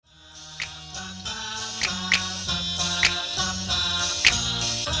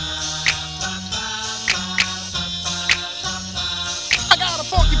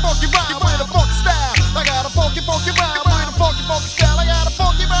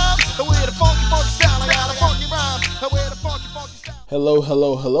Hello,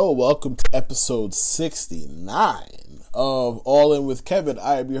 hello, hello. Welcome to episode 69 of All In with Kevin.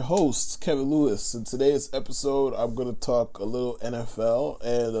 I am your host, Kevin Lewis. In today's episode, I'm going to talk a little NFL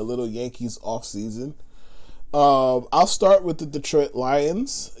and a little Yankees offseason. I'll start with the Detroit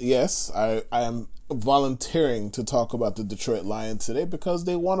Lions. Yes, I am volunteering to talk about the Detroit Lions today because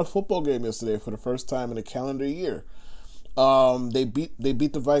they won a football game yesterday for the first time in a calendar year. They beat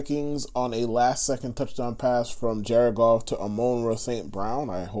the Vikings on a last-second touchdown pass from Jared Goff to Amon-Ra St. Brown.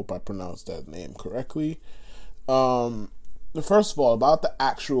 I hope I pronounced that name correctly. First of all, about the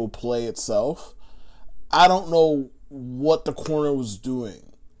actual play itself, I don't know what the corner was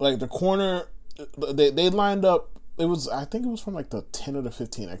doing. Like, the corner, they lined up, I think it was from like the 10 or the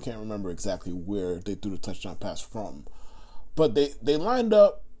 15. I can't remember exactly where they threw the touchdown pass from. But they lined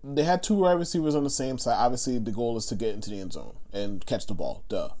up. They had two wide receivers on the same side. Obviously, the goal is to get into the end zone and catch the ball.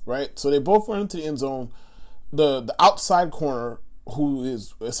 Right? So they both went into the end zone. The outside corner, who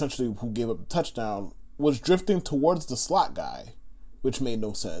gave up the touchdown, was drifting towards the slot guy, which made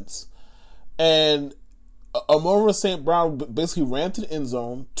no sense. And Amon-Ra St. Brown basically ran to the end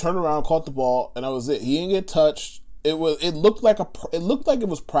zone, turned around, caught the ball, and that was it. He didn't get touched. It looked like it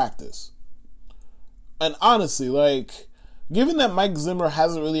was practice. And honestly, like, given that Mike Zimmer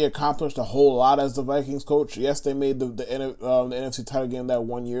hasn't really accomplished a whole lot as the Vikings coach, yes, they made the NFC title game that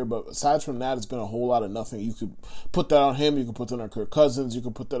 1 year, but aside from that, it's been a whole lot of nothing. You could put that on him, you could put that on Kirk Cousins, you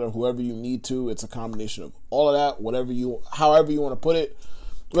could put that on whoever you need to. It's a combination of all of that, however you want to put it.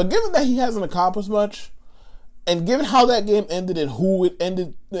 But given that he hasn't accomplished much, and given how that game ended and who it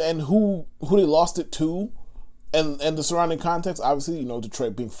ended and who they lost it to, and the surrounding context, obviously,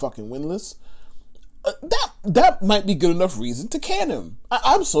 Detroit being fucking winless, that might be good enough reason to can him.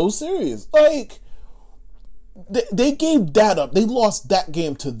 I'm so serious. Like, they gave that up. They lost that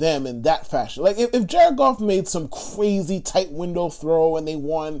game to them in that fashion. Like, if Jared Goff made some crazy tight window throw and they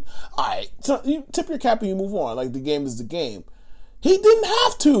won, all right, so you tip your cap and you move on. Like, the game is the game. He didn't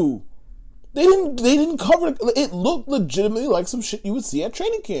have to. They didn't cover it. It looked legitimately like some shit you would see at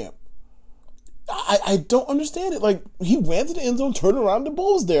training camp. I don't understand it. Like, he ran to the end zone, turned around, the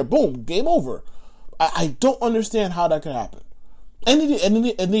ball was there. Boom, game over. I don't understand how that could happen. And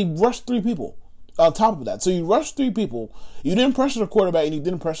they rushed three people on top of that. So you rushed three people, you didn't pressure the quarterback, and you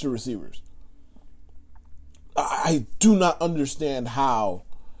didn't pressure the receivers. I do not understand how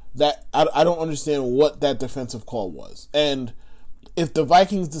that. I don't understand what that defensive call was. And if the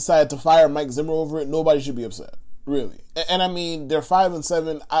Vikings decide to fire Mike Zimmer over it, nobody should be upset, really. And I mean, they're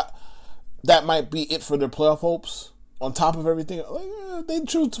 5-7. That might be it for their playoff hopes. On top of everything, like, they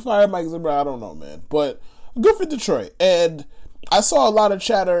choose to fire Mike Zimmer. I don't know, man. But good for Detroit. And I saw a lot of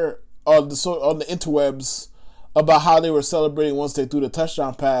chatter on the interwebs about how they were celebrating once they threw the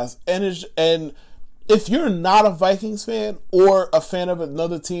touchdown pass. And if you're not a Vikings fan or a fan of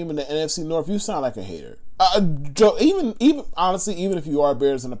another team in the NFC North, you sound like a hater. Joe, even honestly, even if you are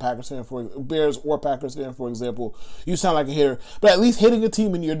Bears or Packers fan, for example, you sound like a hater. But at least hitting a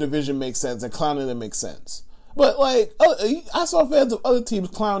team in your division makes sense, and clowning them makes sense. But, like, I saw fans of other teams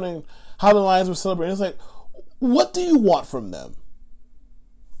clowning how the Lions were celebrating. It's like, what do you want from them?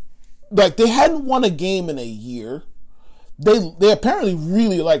 Like, they hadn't won a game in a year. They apparently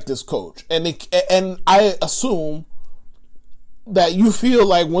really like this coach. And I assume that you feel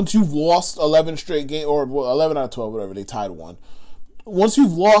like once you've lost 11 straight games, or 11 out of 12, whatever, they tied one. Once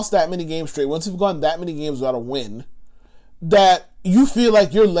you've lost that many games straight, once you've gone that many games without a win, that you feel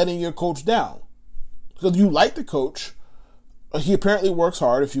like you're letting your coach down. Because you like the coach. He apparently works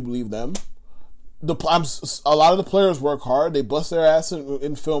hard, if you believe them. A lot of the players work hard. They bust their ass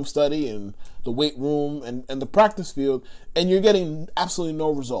in film study and the weight room and the practice field, and you're getting absolutely no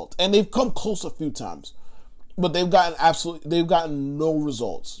results. And they've come close a few times, but they've gotten no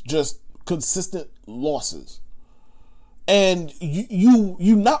results. Just consistent losses. And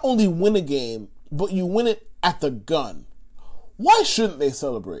you not only win a game, but you win it at the gun. Why shouldn't they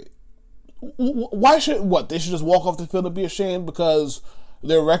celebrate? Why they should just walk off the field and be ashamed because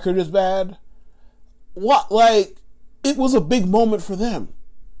their record is bad? What? Like, it was a big moment for them.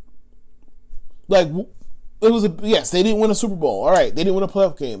 Like, yes, they didn't win a Super Bowl. All right, they didn't win a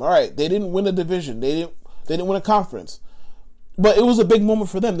playoff game. All right, they didn't win a division. They didn't win a conference. But it was a big moment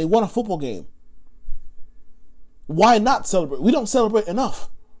for them. They won a football game. Why not celebrate? We don't celebrate enough.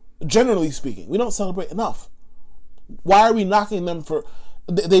 Generally speaking, we don't celebrate enough. Why are we knocking them for...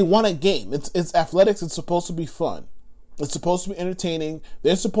 They won a game. It's athletics. It's supposed to be fun. It's supposed to be entertaining.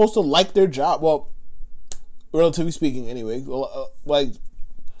 They're supposed to like their job. Well, relatively speaking, anyway. Like,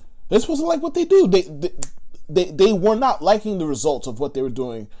 they're supposed to like what they do. They were not liking the results of what they were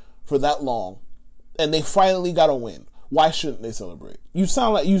doing for that long, and they finally got a win. why shouldn't they celebrate? You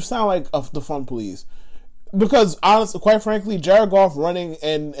sound like the fun police. Because honestly, quite frankly, Jared Goff running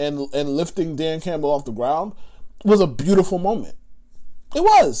and lifting Dan Campbell off the ground was a beautiful moment. It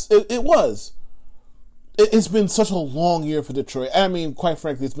was. It was. It's been such a long year for Detroit. I mean, quite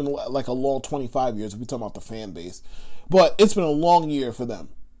frankly, it's been like a long 25 years if we talk about the fan base. But it's been a long year for them.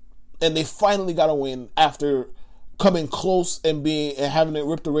 And they finally got a win after coming close and having it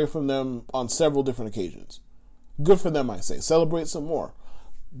ripped away from them on several different occasions. Good for them, I say. Celebrate some more.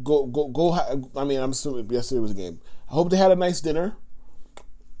 Go. I mean, I'm assuming yesterday was a game. I hope they had a nice dinner.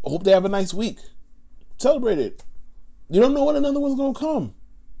 I hope they have a nice week. Celebrate it. You don't know when another one's going to come.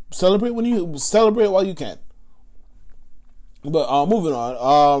 Celebrate while you can. But moving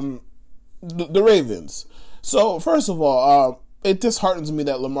on, the Ravens. So first of all, it disheartens me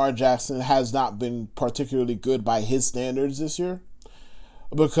that Lamar Jackson has not been particularly good by his standards this year,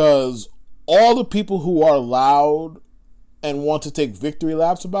 because all the people who are loud and want to take victory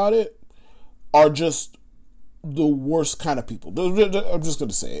laps about it are just the worst kind of people. I'm just going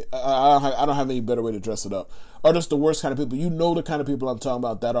to say it. I don't have any better way to dress it up. Are just the worst kind of people. You know the kind of people I'm talking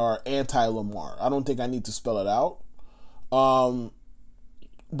about that are anti-Lamar. I don't think I need to spell it out.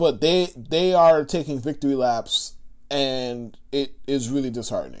 But they are taking victory laps, and it is really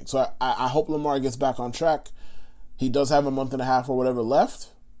disheartening. So I hope Lamar gets back on track. He does have a month and a half or whatever left.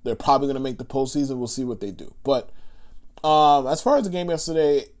 They're probably going to make the postseason. We'll see what they do. But as far as the game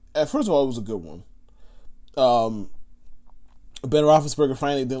yesterday, first of all, it was a good one. Ben Roethlisberger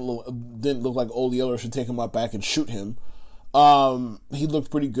finally didn't look like Old Yeller should take him up back and shoot him. He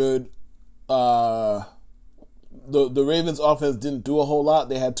looked pretty good. The Ravens offense didn't do a whole lot.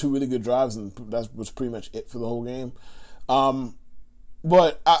 They had 2 really good drives, and that was pretty much it for the whole game.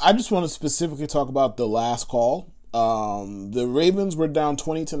 But I just want to specifically talk about the last call. The Ravens were down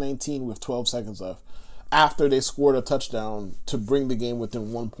 20-19 with 12 seconds left after they scored a touchdown to bring the game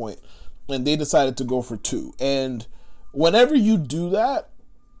within 1 point. And they decided to go for 2. And whenever you do that,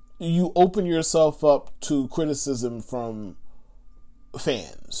 you open yourself up to criticism from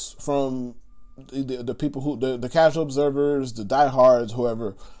fans, from the people who, the casual observers, the diehards,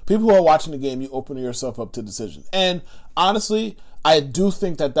 whoever. People who are watching the game, you open yourself up to decisions. And honestly, I do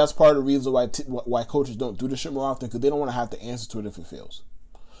think that that's part of the reason why coaches don't do this shit more often, because they don't want to have to answer to it if it fails.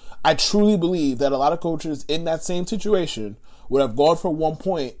 I truly believe that a lot of coaches in that same situation would have gone for 1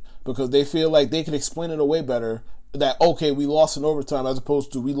 point because they feel like they can explain it away better, that, okay, we lost in overtime, as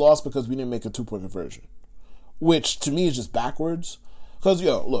opposed to we lost because we didn't make a 2-point conversion. Which, to me, is just backwards. Because,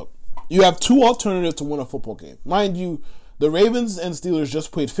 look, you have 2 alternatives to win a football game. Mind you, the Ravens and Steelers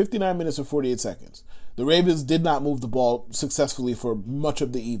just played 59 minutes and 48 seconds. The Ravens did not move the ball successfully for much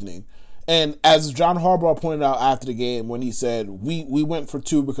of the evening. And as John Harbaugh pointed out after the game, when he said, we went for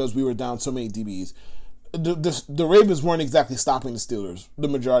 2 because we were down so many DBs, the Ravens weren't exactly stopping the Steelers the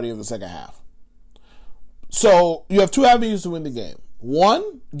majority of the second half. So you have 2 avenues to win the game.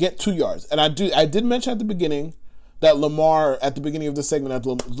 1, get 2 yards. And I did mention at the beginning that Lamar, at the beginning of the segment, that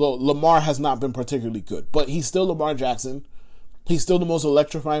Lamar has not been particularly good. But he's still Lamar Jackson. He's still the most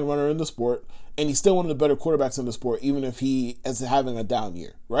electrifying runner in the sport. And he's still one of the better quarterbacks in the sport, even if he is having a down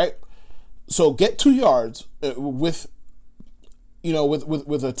year, right? So get 2 yards with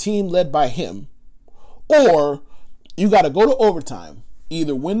a team led by him. Or you got to go to overtime,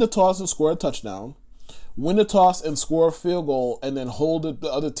 either win the toss and score a touchdown, win the toss and score a field goal, and then hold the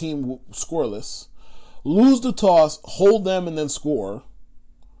other team scoreless, lose the toss, hold them, and then score.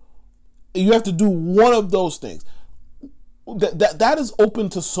 You have to do one of those things. That is open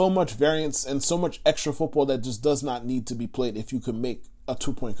to so much variance and so much extra football that just does not need to be played if you can make a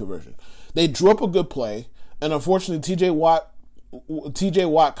 2-point conversion. They drew up a good play, and unfortunately, TJ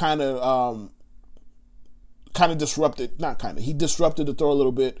Watt kind of disrupted, he disrupted the throw a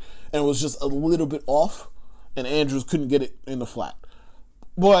little bit and was just a little bit off, and Andrews couldn't get it in the flat.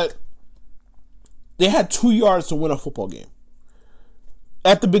 But they had 2 yards to win a football game.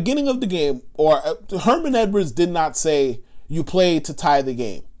 At the beginning of the game, Herman Edwards did not say, you play to tie the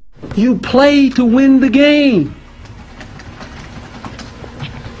game. You play to win the game.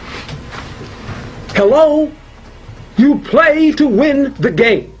 Hello? You play to win the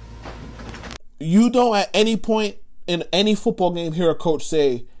game. You don't at any point in any football game hear a coach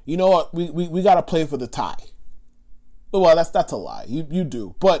say, you know what, we got to play for the tie. Well, that's a lie. You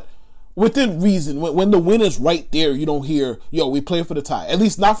do. But within reason, when the win is right there, you don't hear, we play for the tie. At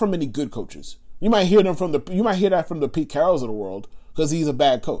least not from any good coaches. You might hear that from the Pete Carrolls of the world because he's a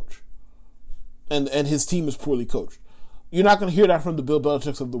bad coach. And his team is poorly coached. You're not going to hear that from the Bill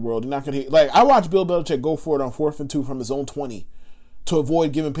Belichicks of the world. You're not going to hear, I watched Bill Belichick go for it on 4th and 2 from his own 20 to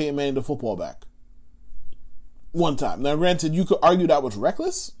avoid giving Peyton Manning the football back. One time. Now, granted, you could argue that was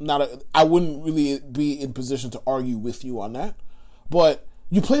reckless. I wouldn't really be in position to argue with you on that. But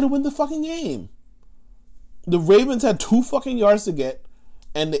you play to win the fucking game. The Ravens had 2 fucking yards to get,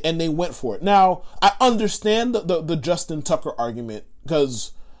 and they went for it. Now, I understand the Justin Tucker argument,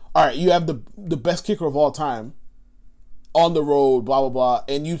 because, all right, you have the best kicker of all time on the road, blah, blah, blah,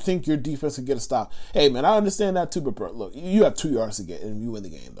 and you think your defense can get a stop. Hey, man, I understand that too, but bro, look, you have 2 yards to get, and you win the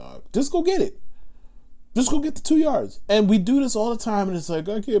game, dog. Just go get it. Just go get the 2 yards. And we do this all the time, and it's like,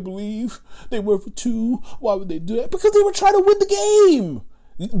 I can't believe they went for 2. Why would they do that? Because they were trying to win the game.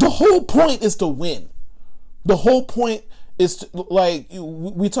 The whole point is to win. The whole point is to, like,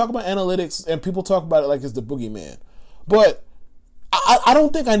 we talk about analytics, and people talk about it like it's the boogeyman. But I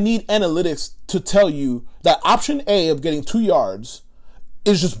don't think I need analytics to tell you that option A of getting 2 yards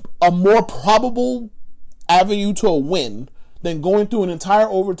is just a more probable avenue to a win than going through an entire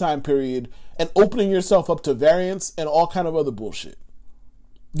overtime period and opening yourself up to variance and all kind of other bullshit.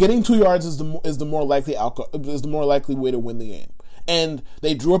 Getting 2 yards is the more likely outcome, is the more likely way to win the game. And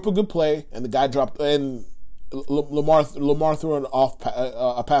they drew up a good play, and the guy dropped, and Lamar threw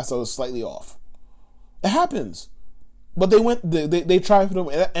a pass that was slightly off. It happens, but they tried for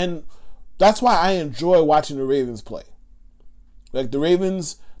them, and that's why I enjoy watching the Ravens play. Like the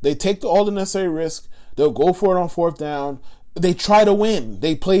Ravens, they take all the necessary risk. They'll go for it on 4th down. They try to win.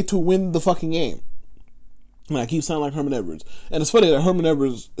 They play to win the fucking game. And I keep sounding like Herman Edwards. And it's funny that Herman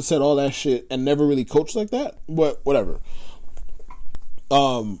Edwards said all that shit and never really coached like that. But whatever.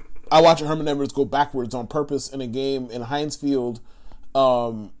 I watch Herman Edwards go backwards on purpose in a game in Heinz Field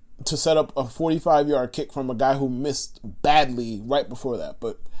to set up a 45-yard kick from a guy who missed badly right before that.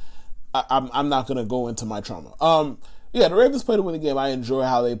 But I'm not going to go into my trauma. Yeah, the Ravens play to win the game. I enjoy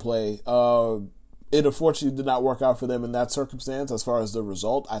how they play. It unfortunately did not work out for them in that circumstance as far as the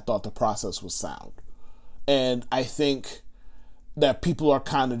result. I thought the process was sound. And I think that people are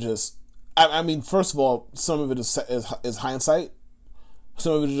kind of just... I mean, first of all, some of it is hindsight.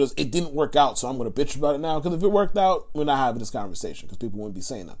 Some of it is just, it didn't work out, so I'm going to bitch about it now. Because if it worked out, we're not having this conversation because people wouldn't be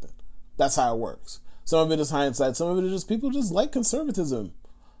saying nothing. That's how it works. Some of it is hindsight. Some of it is just people just like conservatism.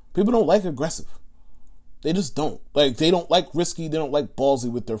 People don't like aggressive. They just don't. Like, they don't like risky. They don't like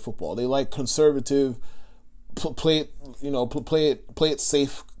ballsy with their football. They like conservative, play it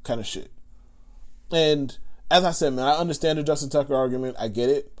safe kind of shit. And as I said, man, I understand the Justin Tucker argument. I get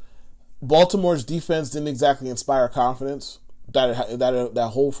it. Baltimore's defense didn't exactly inspire confidence that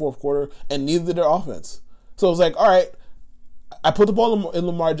whole 4th quarter, and neither did their offense. So it was like, all right, I put the ball in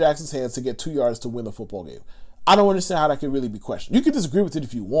Lamar Jackson's hands to get 2 yards to win the football game. I don't understand how that could really be questioned. You can disagree with it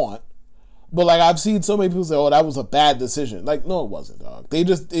if you want. But, like, I've seen so many people say, oh, that was a bad decision. Like, no, it wasn't, dog. It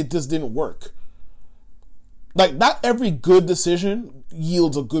just didn't work. Like, not every good decision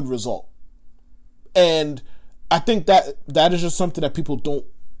yields a good result. And I think that is just something that people don't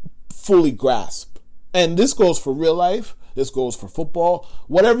fully grasp. And this goes for real life. This goes for football.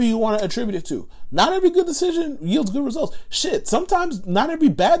 Whatever you want to attribute it to. Not every good decision yields good results. Shit, sometimes not every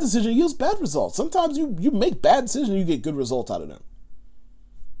bad decision yields bad results. Sometimes you make bad decisions and you get good results out of them.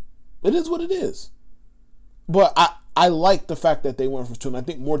 It is what it is. But I like the fact that they went for 2, and I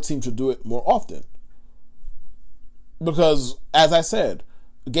think more teams should do it more often. Because, as I said,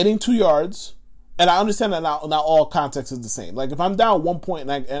 getting 2 yards, and I understand that not all context is the same. Like, if I'm down 1 point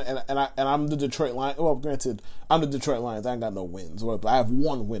and I'm the Detroit Lions, well, granted, I'm the Detroit Lions, I ain't got no wins, but I have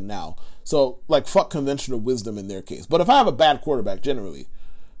 1 win now. So, like, fuck conventional wisdom in their case. But if I have a bad quarterback, generally,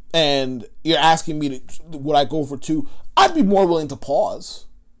 and you're asking me would I go for 2, I'd be more willing to pause.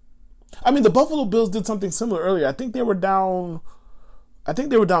 I mean, the Buffalo Bills did something similar earlier. I think they were down 3,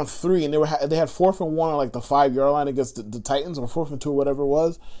 and they had 4th and 1 on like the 5-yard line against the Titans, or 4th and 2, or whatever it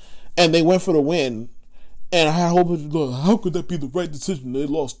was, and they went for the win. And I hope, how could that be the right decision? They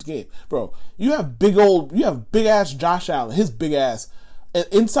lost the game, bro. You have big ass Josh Allen, his big ass,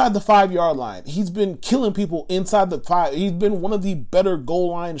 inside the 5-yard line. He's been killing people inside the 5. He's been one of the better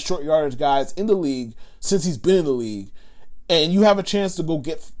goal line short yardage guys in the league since he's been in the league. And you have a chance to go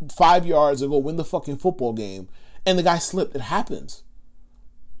get 5 yards and go win the fucking football game, and the guy slipped. It happens.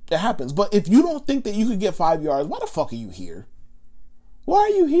 It happens. But if you don't think that you could get 5 yards, why the fuck are you here? Why are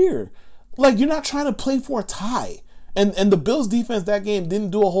you here? Like, you're not trying to play for a tie. And the Bills defense that game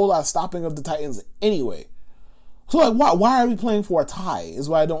didn't do a whole lot of stopping of the Titans anyway. So, like, why are we playing for a tie is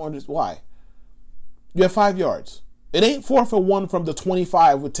what I don't understand. Why? You have 5 yards. It ain't 4th and 1 from the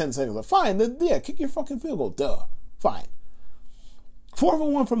 25 with 10 seconds. Like, fine, then, yeah, kick your fucking field goal. Duh. Fine. 4th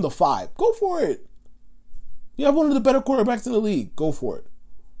and 1 from the 5. Go for it. You have one of the better quarterbacks in the league. Go for it.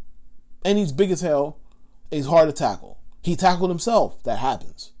 And he's big as hell. And he's hard to tackle. He tackled himself. That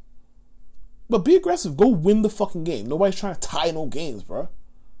happens. But be aggressive. Go win the fucking game. Nobody's trying to tie no games, bro.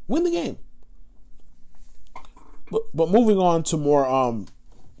 Win the game. But moving on to more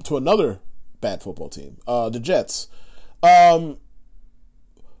to another bad football team, the Jets. I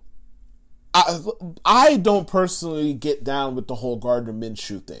don't personally get down with the whole Gardner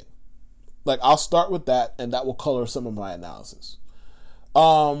Minshew thing. Like, I'll start with that, and that will color some of my analysis.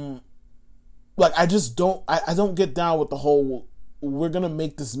 Like, I just don't, I don't get down with the whole, we're going to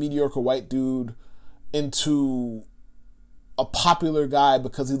make this mediocre white dude into a popular guy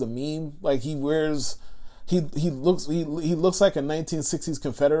because he's a meme. Like, he wears, he looks like a 1960s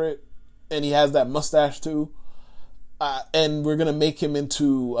Confederate, and he has that mustache too. And we're going to make him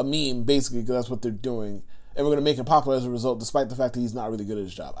into a meme, basically, because that's what they're doing. And we're going to make him popular as a result, despite the fact that he's not really good at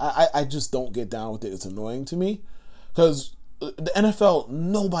his job. I just don't get down with it. It's annoying to me. Because the NFL,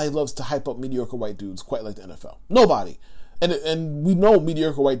 nobody loves to hype up mediocre white dudes quite like the NFL. Nobody. And we know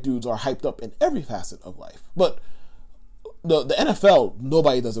mediocre white dudes are hyped up in every facet of life. But the NFL,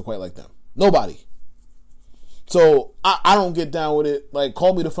 nobody does it quite like them. Nobody. So I don't get down with it. Like,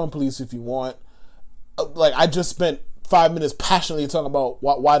 call me the fun police if you want. Like, I just spent 5 minutes passionately talking about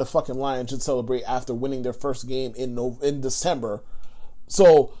why the fucking Lions should celebrate after winning their first game in December.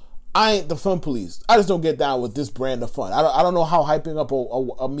 So I ain't the fun police. I just don't get down with this brand of fun. I don't know how hyping up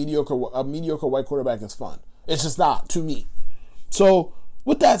a mediocre white quarterback is fun. It's just not to me. So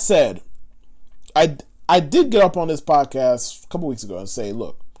with that said, I did get up on this podcast a couple weeks ago and say,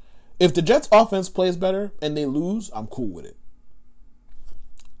 look, if the Jets offense plays better and they lose, I'm cool with it.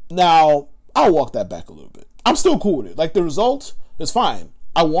 Now, I'll walk that back a little bit. I'm still cool with it. Like, the result is fine.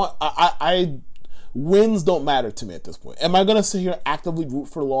 Wins don't matter to me at this point. Am I going to sit here and actively root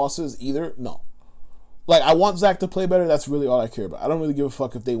for losses either? No. Like, I want Zach to play better. That's really all I care about. I don't really give a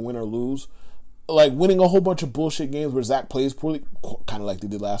fuck if they win or lose. Like, winning a whole bunch of bullshit games where Zach plays poorly, kind of like they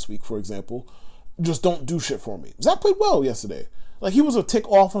did last week, for example, just don't do shit for me. Zach played well yesterday. Like, he was a tick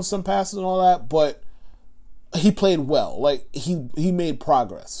off on some passes and all that, but he played well. Like, he made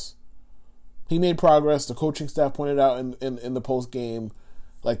progress. He made progress. The coaching staff pointed out in the post game,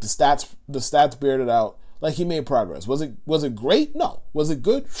 like the stats bared it out. Like, he made progress. Was it great? No. Was it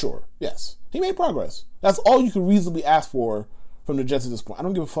good? Sure. Yes. He made progress. That's all you can reasonably ask for from the Jets at this point. I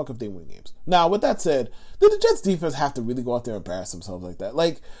don't give a fuck if they win games. Now, with that said, did the Jets defense have to really go out there and embarrass themselves like that?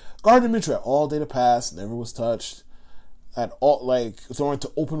 Like, Gardner Minshew had all day to pass, never was touched. Had all, like, throwing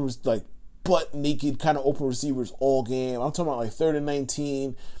to open, like, butt naked kind of open receivers all game. I'm talking about like 3rd and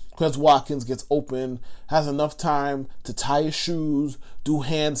 19. Quez Watkins gets open, has enough time to tie his shoes, do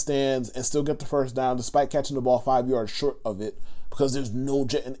handstands, and still get the first down despite catching the ball 5 yards short of it because there's no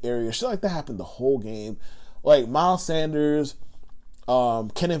jet in the area. Shit like that happened the whole game. Like, Miles Sanders,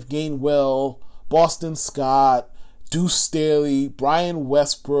 Kenneth Gainwell, Boston Scott, Deuce Staley, Brian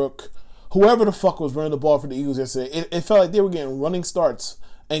Westbrook, whoever the fuck was running the ball for the Eagles yesterday, it felt like they were getting running starts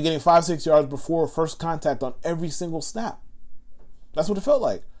and getting 5-6 yards before first contact on every single snap. That's what it felt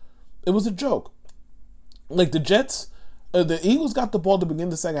like. It was a joke. Like, the Jets, the Eagles got the ball to begin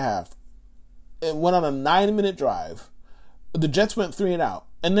the second half. It went on a 9-minute drive. The Jets went 3 and out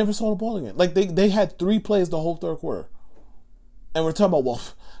and never saw the ball again. Like, they had 3 plays the whole third quarter. And we're talking about, well,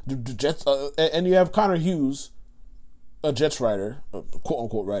 the Jets, and you have Connor Hughes, a Jets writer, a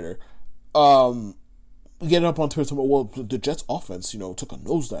quote-unquote writer, getting up on Twitter talking about, well, the Jets offense, took a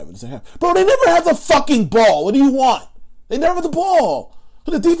nosedive in the second half. Bro, they never had the fucking ball. What do you want? They never had the ball.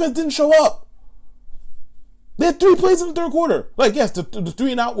 But the defense didn't show up. They had 3 plays in the third quarter. Like, yes, the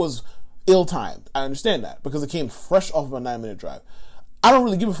 3 and out was ill-timed. I understand that because it came fresh off of a 9-minute drive. I don't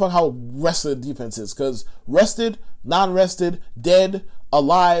really give a fuck how rested the defense is because rested, non-rested, dead,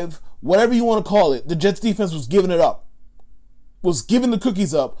 alive, whatever you want to call it, the Jets defense was giving it up. Was giving the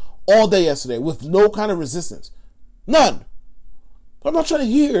cookies up all day yesterday with no kind of resistance. None. I'm not trying to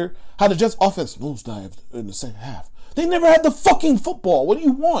hear how the Jets offense nosedived in the second half. They never had the fucking football. What do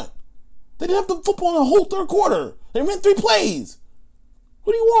you want? They didn't have the football in the whole third quarter. They ran 3 plays.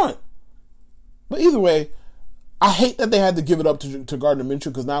 What do you want? But either way, I hate that they had to give it up to Gardner Minshew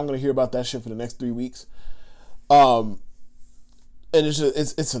because now I'm going to hear about that shit for the next 3 weeks. And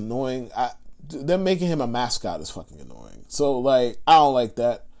it's annoying. Them making him a mascot is fucking annoying. So, like, I don't like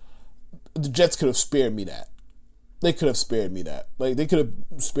that. The Jets could have spared me that. They could have spared me that. Like, they could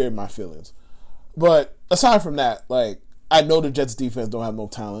have spared my feelings. But aside from that, like, I know the Jets defense don't have no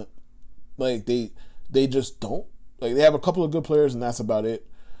talent. Like, they just don't. Like, they have a couple of good players, and that's about it.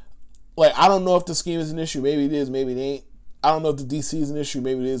 Like, I don't know if the scheme is an issue. Maybe it is, maybe it ain't. I don't know if the DC is an issue.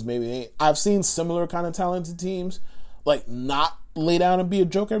 Maybe it is, maybe it ain't. I've seen similar kind of talented teams, like, not lay down and be a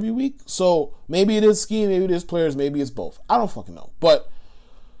joke every week. So, maybe it is scheme, maybe it is players, maybe it's both. I don't fucking know. But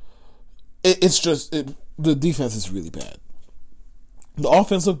it's just the defense is really bad. The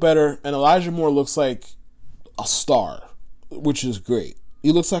offense looked better, and Elijah Moore looks like a star, which is great.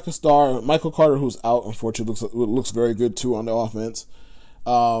 He looks like a star. Michael Carter, who's out, unfortunately, looks very good too on the offense.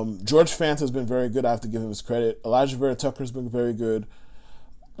 George Fant has been very good. I have to give him his credit. Elijah Vera Tucker has been very good.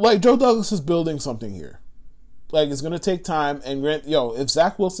 Like, Joe Douglas is building something here. Like, it's going to take time. And, if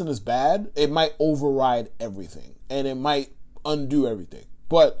Zach Wilson is bad, it might override everything. And it might undo everything.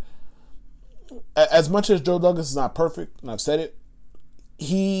 But as much as Joe Douglas is not perfect, and I've said it,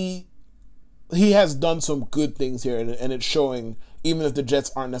 he has done some good things here. And it's showing, even if the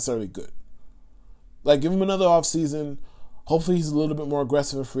Jets aren't necessarily good. Like, give him another offseason. Hopefully he's a little bit more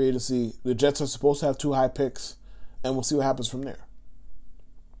aggressive in free agency. The Jets are supposed to have 2 high picks. And we'll see what happens from there.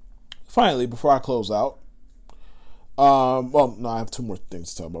 Finally, before I close out, I have 2 more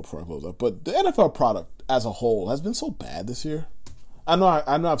things to talk about before I close out. But the NFL product as a whole has been so bad this year. I know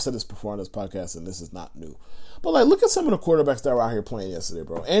I've said this before on this podcast, and this is not new. But, like, look at some of the quarterbacks that were out here playing yesterday,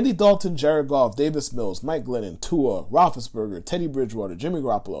 bro. Andy Dalton, Jared Goff, Davis Mills, Mike Glennon, Tua, Roethlisberger, Teddy Bridgewater, Jimmy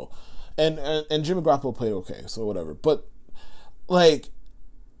Garoppolo. And Jimmy Garoppolo played okay, so whatever. But, like,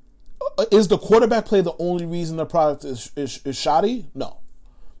 is the quarterback play the only reason the product is shoddy? No.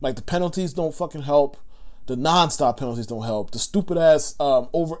 Like, the penalties don't fucking help. The non-stop penalties don't help. The stupid-ass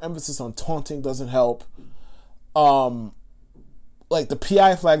overemphasis on taunting doesn't help. Like, the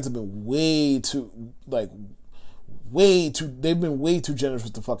PI flags have been they've been way too generous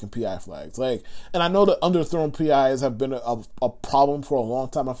with the fucking PI flags. Like, and I know that underthrown PIs have been a problem for a long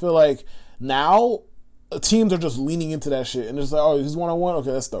time. I feel like now teams are just leaning into that shit. And it's like, oh, he's one-on-one?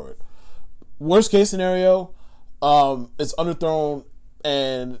 Okay, let's throw it. Worst case scenario, it's underthrown,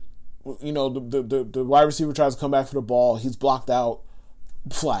 and the wide receiver tries to come back for the ball. He's blocked out.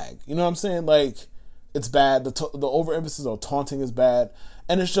 Flag. You know what I'm saying? Like, it's bad. The overemphasis on taunting is bad.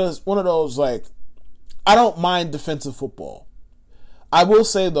 And it's just one of those, like, I don't mind defensive football. I will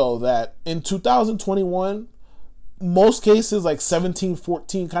say, though, that in 2021, most cases, like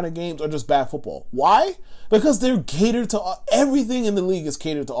 17-14 kind of games, are just bad football. Why? Because they're catered to everything in the league is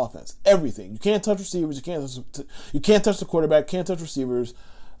catered to offense. Everything. You can't touch receivers. You can't touch the quarterback. Can't touch receivers.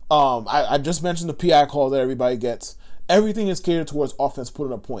 I just mentioned the PI call that everybody gets. Everything is catered towards offense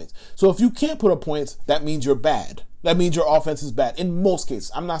putting up points. So if you can't put up points, that means you're bad. That means your offense is bad. In most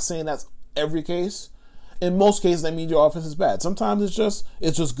cases. I'm not saying that's every case. In most cases, that means your offense is bad. Sometimes it's just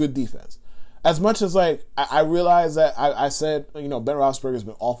good defense. As much as, like, I realize that I said, Ben Roethlisberger has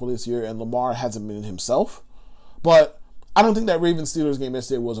been awful this year and Lamar hasn't been himself. But I don't think that Ravens-Steelers game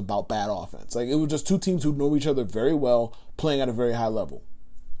yesterday was about bad offense. Like, it was just 2 teams who know each other very well, playing at a very high level.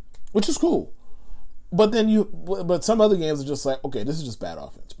 Which is cool. But some other games are just like, okay, this is just bad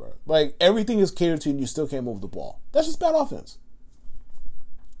offense, bro. Like, everything is catered to and you still can't move the ball. That's just bad offense.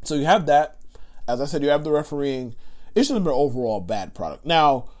 So you have that. As I said, you have the refereeing. It should have been overall a bad product.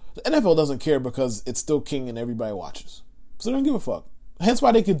 Now, the NFL doesn't care because it's still king and everybody watches. So they don't give a fuck. Hence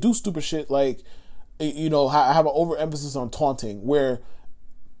why they could do stupid shit like, have an overemphasis on taunting where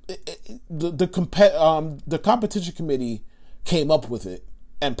the competition committee came up with it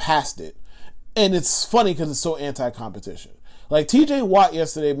and passed it. And it's funny because it's so anti-competition. Like, TJ Watt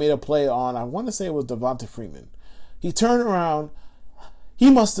yesterday made a play on, I want to say it was Devonta Freeman. He turned around. He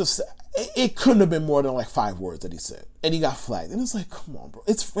must have said, it couldn't have been more than like 5 words that he said. And he got flagged. And it's like, come on, bro.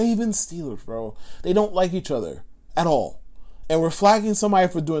 It's Ravens Steelers, bro. They don't like each other at all. And we're flagging somebody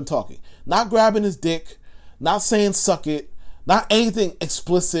for doing talking. Not grabbing his dick. Not saying suck it. Not anything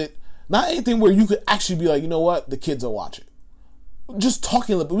explicit. Not anything where you could actually be like, you know what? The kids are watching. Just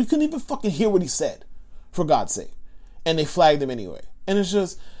talking a little bit. We couldn't even fucking hear what he said, for God's sake. And they flagged him anyway. And it's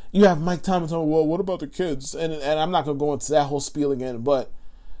just, you have Mike Thomas on, well, what about the kids? And I'm not going to go into that whole spiel again, but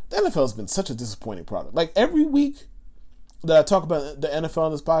the NFL has been such a disappointing product. Like, every week that I talk about the NFL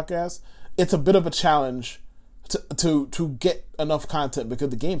on this podcast, it's a bit of a challenge to get enough content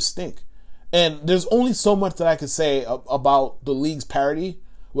because the games stink. And there's only so much that I can say about the league's parity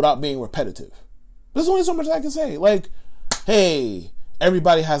without being repetitive. There's only so much that I can say. Like, hey,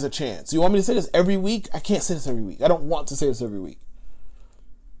 everybody has a chance. You want me to say this every week? I can't say this every week. I don't want to say this every week.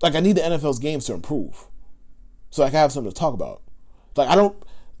 Like, I need the NFL's games to improve so I can have something to talk about. Like, I don't,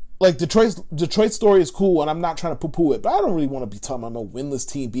 like, Detroit's story is cool, and I'm not trying to poo-poo it, but I don't really want to be talking about no winless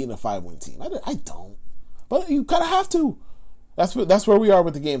team being a 5-win team. I don't. But you kind of have to. That's where we are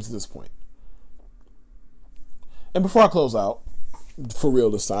with the games at this point. And before I close out, for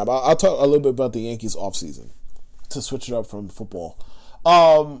real this time, I'll talk a little bit about the Yankees offseason to switch it up from football.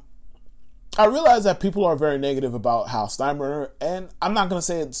 I realize that people are very negative about Hal Steinbrenner, and I'm not going to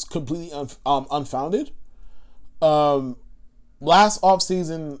say it's completely unfounded. Last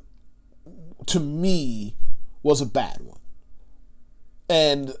offseason, to me, was a bad one.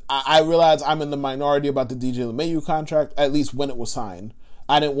 And I realize I'm in the minority about the DJ LeMahieu contract, at least when it was signed.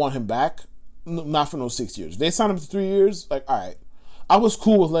 I didn't want him back, not for those 6 years. If they signed him to 3 years, like, all right. I was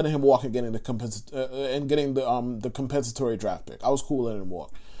cool with letting him walk and getting the compensatory draft pick. I was cool with letting him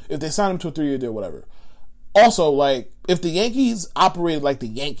walk. If they signed him to a 3-year deal, whatever. Also, like, if the Yankees operated like the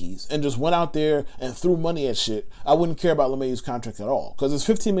Yankees and just went out there and threw money at shit, I wouldn't care about LeMahieu's contract at all. Because it's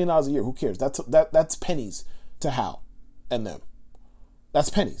 $15 million a year. Who cares? That's pennies to Hal and them. That's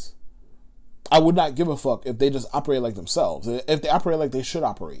pennies. I would not give a fuck if they just operate like themselves. If they operate like they should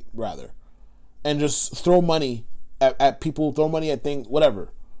operate, rather. And just throw money at people, throw money at things,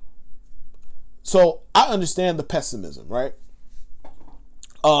 whatever. So, I understand the pessimism, right?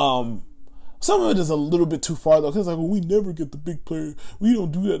 Some of it is a little bit too far, though, because it's like, well, we never get the big player. We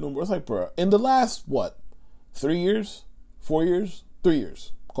don't do that no more. It's like, bro, in the last, 3 years? 4 years? 3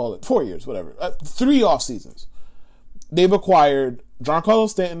 years. Call it 4 years, whatever. 3 off seasons. They've acquired Giancarlo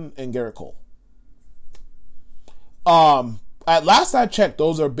Stanton and Garrett Cole. At last I checked,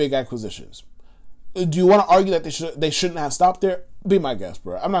 those are big acquisitions. Do you want to argue that they shouldn't have stopped there? Be my guest,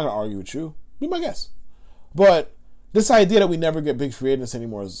 bro. I'm not going to argue with you. Be my guest. But this idea that we never get big free agents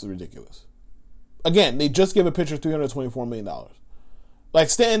anymore is ridiculous. Again, they just gave a pitcher $324 million. Like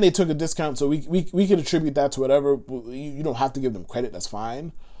Stanton, they took a discount, so we could attribute that to whatever. You don't have to give them credit, that's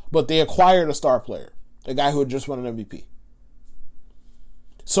fine. But they acquired a star player, a guy who had just won an MVP.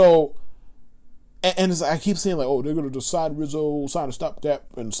 So, and I keep saying, like, oh, they're going to just sign Rizzo, sign a stopgap,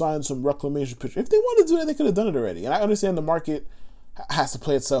 and sign some reclamation pitcher. If they wanted to do that, they could have done it already. And I understand the market has to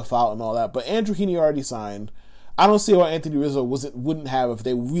play itself out and all that, but Andrew Heaney already signed. I don't see why Anthony Rizzo wouldn't have if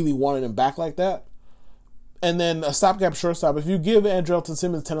they really wanted him back like that. And then a stopgap shortstop. If you give Andrelton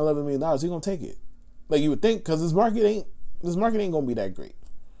Simmons $10, $11 million, he's gonna take it. Like you would think, because this market ain't gonna be that great.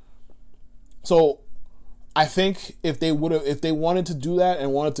 So I think if they wanted to do that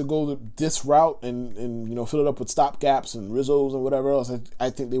and wanted to go this route and fill it up with stopgaps and Rizzos and whatever else,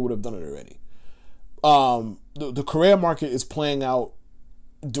 I think they would have done it already. The Correa market is playing out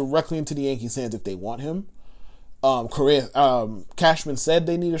directly into the Yankees' hands if they want him. Cashman said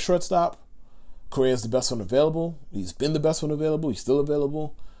they need a shortstop. Correa's the best one available. He's been the best one available. He's still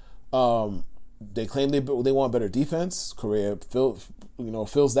available. They claim they want better defense. Correa fills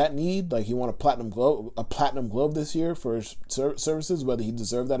that need. Like he won a platinum glove this year for his services. Whether he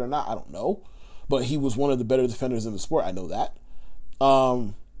deserved that or not, I don't know. But he was one of the better defenders in the sport. I know that.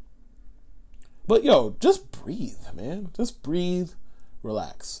 But just breathe, man. Just breathe.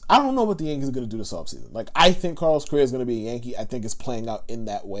 Relax. I don't know what the Yankees are going to do this offseason. Like, I think Carlos Correa is going to be a Yankee. I think it's playing out in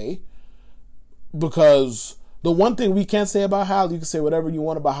that way. Because the one thing we can't say about Hal, you can say whatever you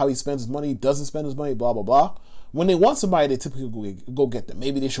want about how he spends his money, doesn't spend his money, blah, blah, blah. When they want somebody, they typically go get them.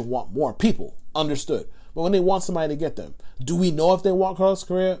 Maybe they should want more people. Understood. But when they want somebody to get them, do we know if they want Carlos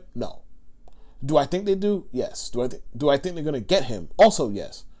Correa? No. Do I think they do? Yes. Do I think they're going to get him? Also,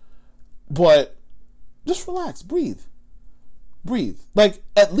 yes. But just relax. Breathe. Like,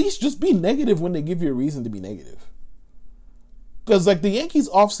 at least just be negative when they give you a reason to be negative. Because, like, the Yankees'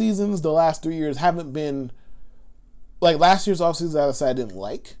 off seasons the last 3 years haven't been... Like, last year's off season, I didn't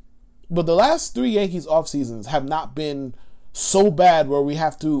like. But the last 3 Yankees off seasons have not been so bad where we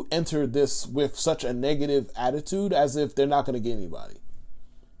have to enter this with such a negative attitude as if they're not going to get anybody.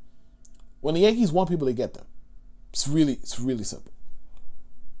 When the Yankees want people, they get them. It's really simple.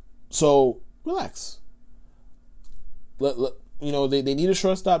 So, relax. They need a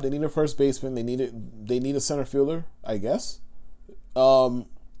shortstop. They need a first baseman. They need a center fielder, I guess. Or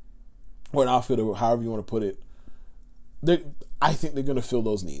an outfielder, however you want to put it. I think they're going to fill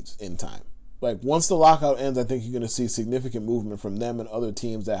those needs in time. Like, once the lockout ends, I think you're going to see significant movement from them and other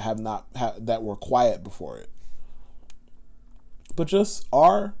teams that that were quiet before it. But just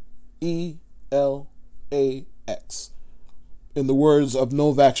RELAX. In the words of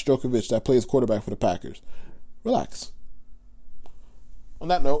Novak Djokovic, that plays quarterback for the Packers. Relax. On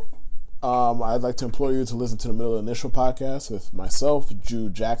that note, I'd like to implore you to listen to the Middle Initial podcast with myself, Drew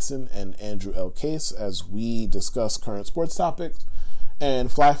Jackson, and Andrew L. Case as we discuss current sports topics.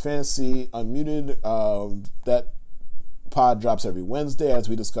 And Fly Fantasy Unmuted, that pod drops every Wednesday as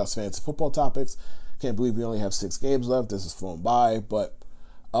we discuss fantasy football topics. Can't believe we only have 6 games left. This is flown by, but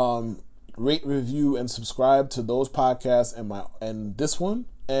rate, review, and subscribe to those podcasts and this one.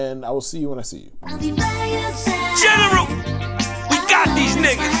 And I will see you when I see you. General, we got these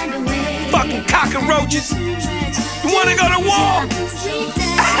niggas. Fucking cockroaches. You wanna go to war?